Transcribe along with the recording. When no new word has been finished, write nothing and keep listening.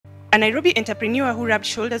A Nairobi entrepreneur who rubbed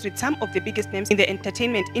shoulders with some of the biggest names in the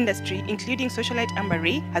entertainment industry, including socialite Amber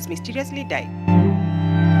Ray, has mysteriously died.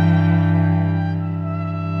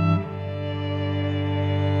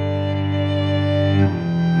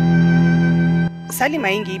 Sally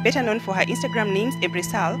Maingi, better known for her Instagram names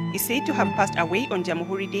Empresal, is said to have passed away on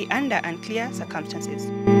Jamhuri Day under unclear circumstances.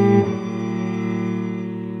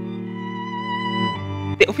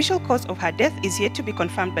 The official cause of her death is yet to be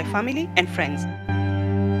confirmed by family and friends.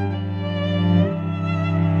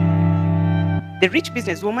 The rich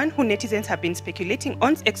businesswoman, who netizens have been speculating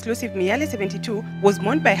owns exclusive Miale 72, was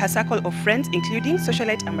mourned by her circle of friends, including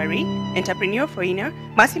socialite Amber Ray, entrepreneur foreigner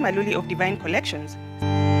Mercy Maluli of Divine Collections.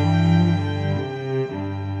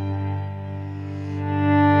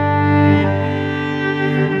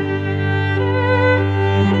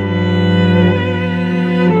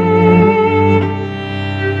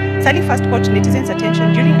 Sally first caught netizens'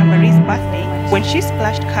 attention during Amber Ray's birthday when she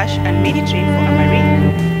splashed cash and made it rain for Amber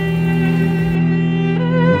Ray.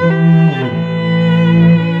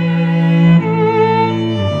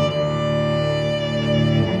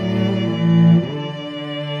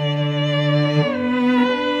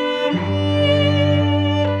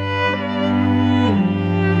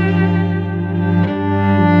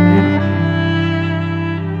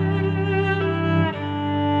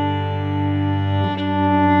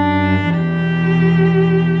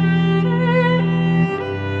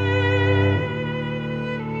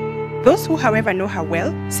 Those who, however, know her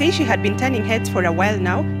well say she had been turning heads for a while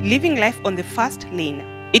now, living life on the fast lane.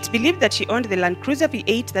 It's believed that she owned the Land Cruiser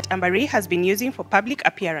V8 that Amber Ray has been using for public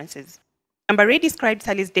appearances. Amber Ray described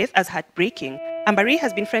Sally's death as heartbreaking. Amber Ray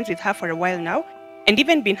has been friends with her for a while now and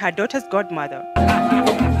even been her daughter's godmother.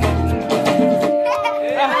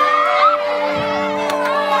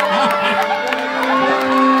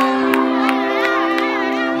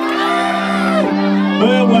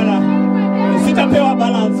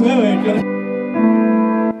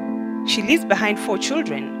 She leaves behind 4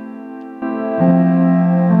 children.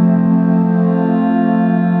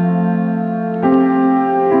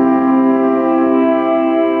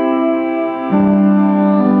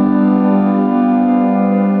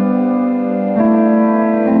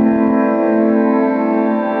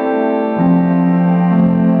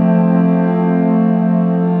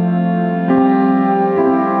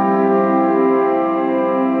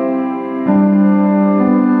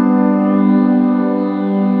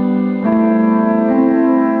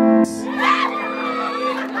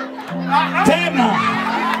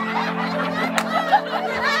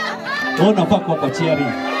 Unafaa kuwa kwa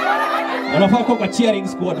cheering. Unafaa kuwa kwa cheering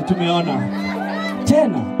squad, tumeona.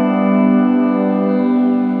 Tena.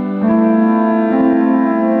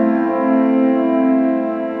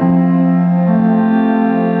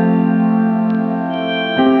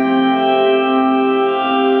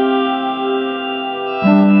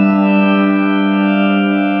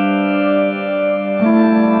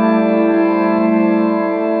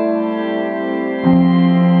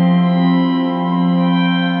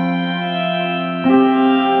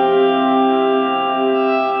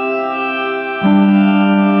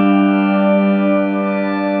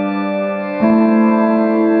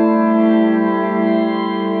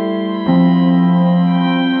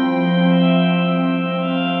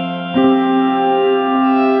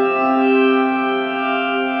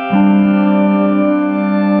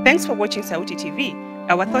 Thanks for watching Sauti TV,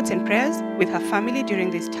 our thoughts and prayers with her family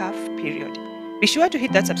during this tough period. Be sure to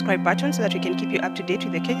hit that subscribe button so that we can keep you up to date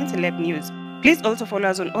with the Kenyan celeb news. Please also follow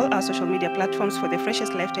us on all our social media platforms for the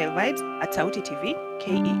freshest lifestyle vibes at Sauti TV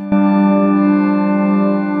KE.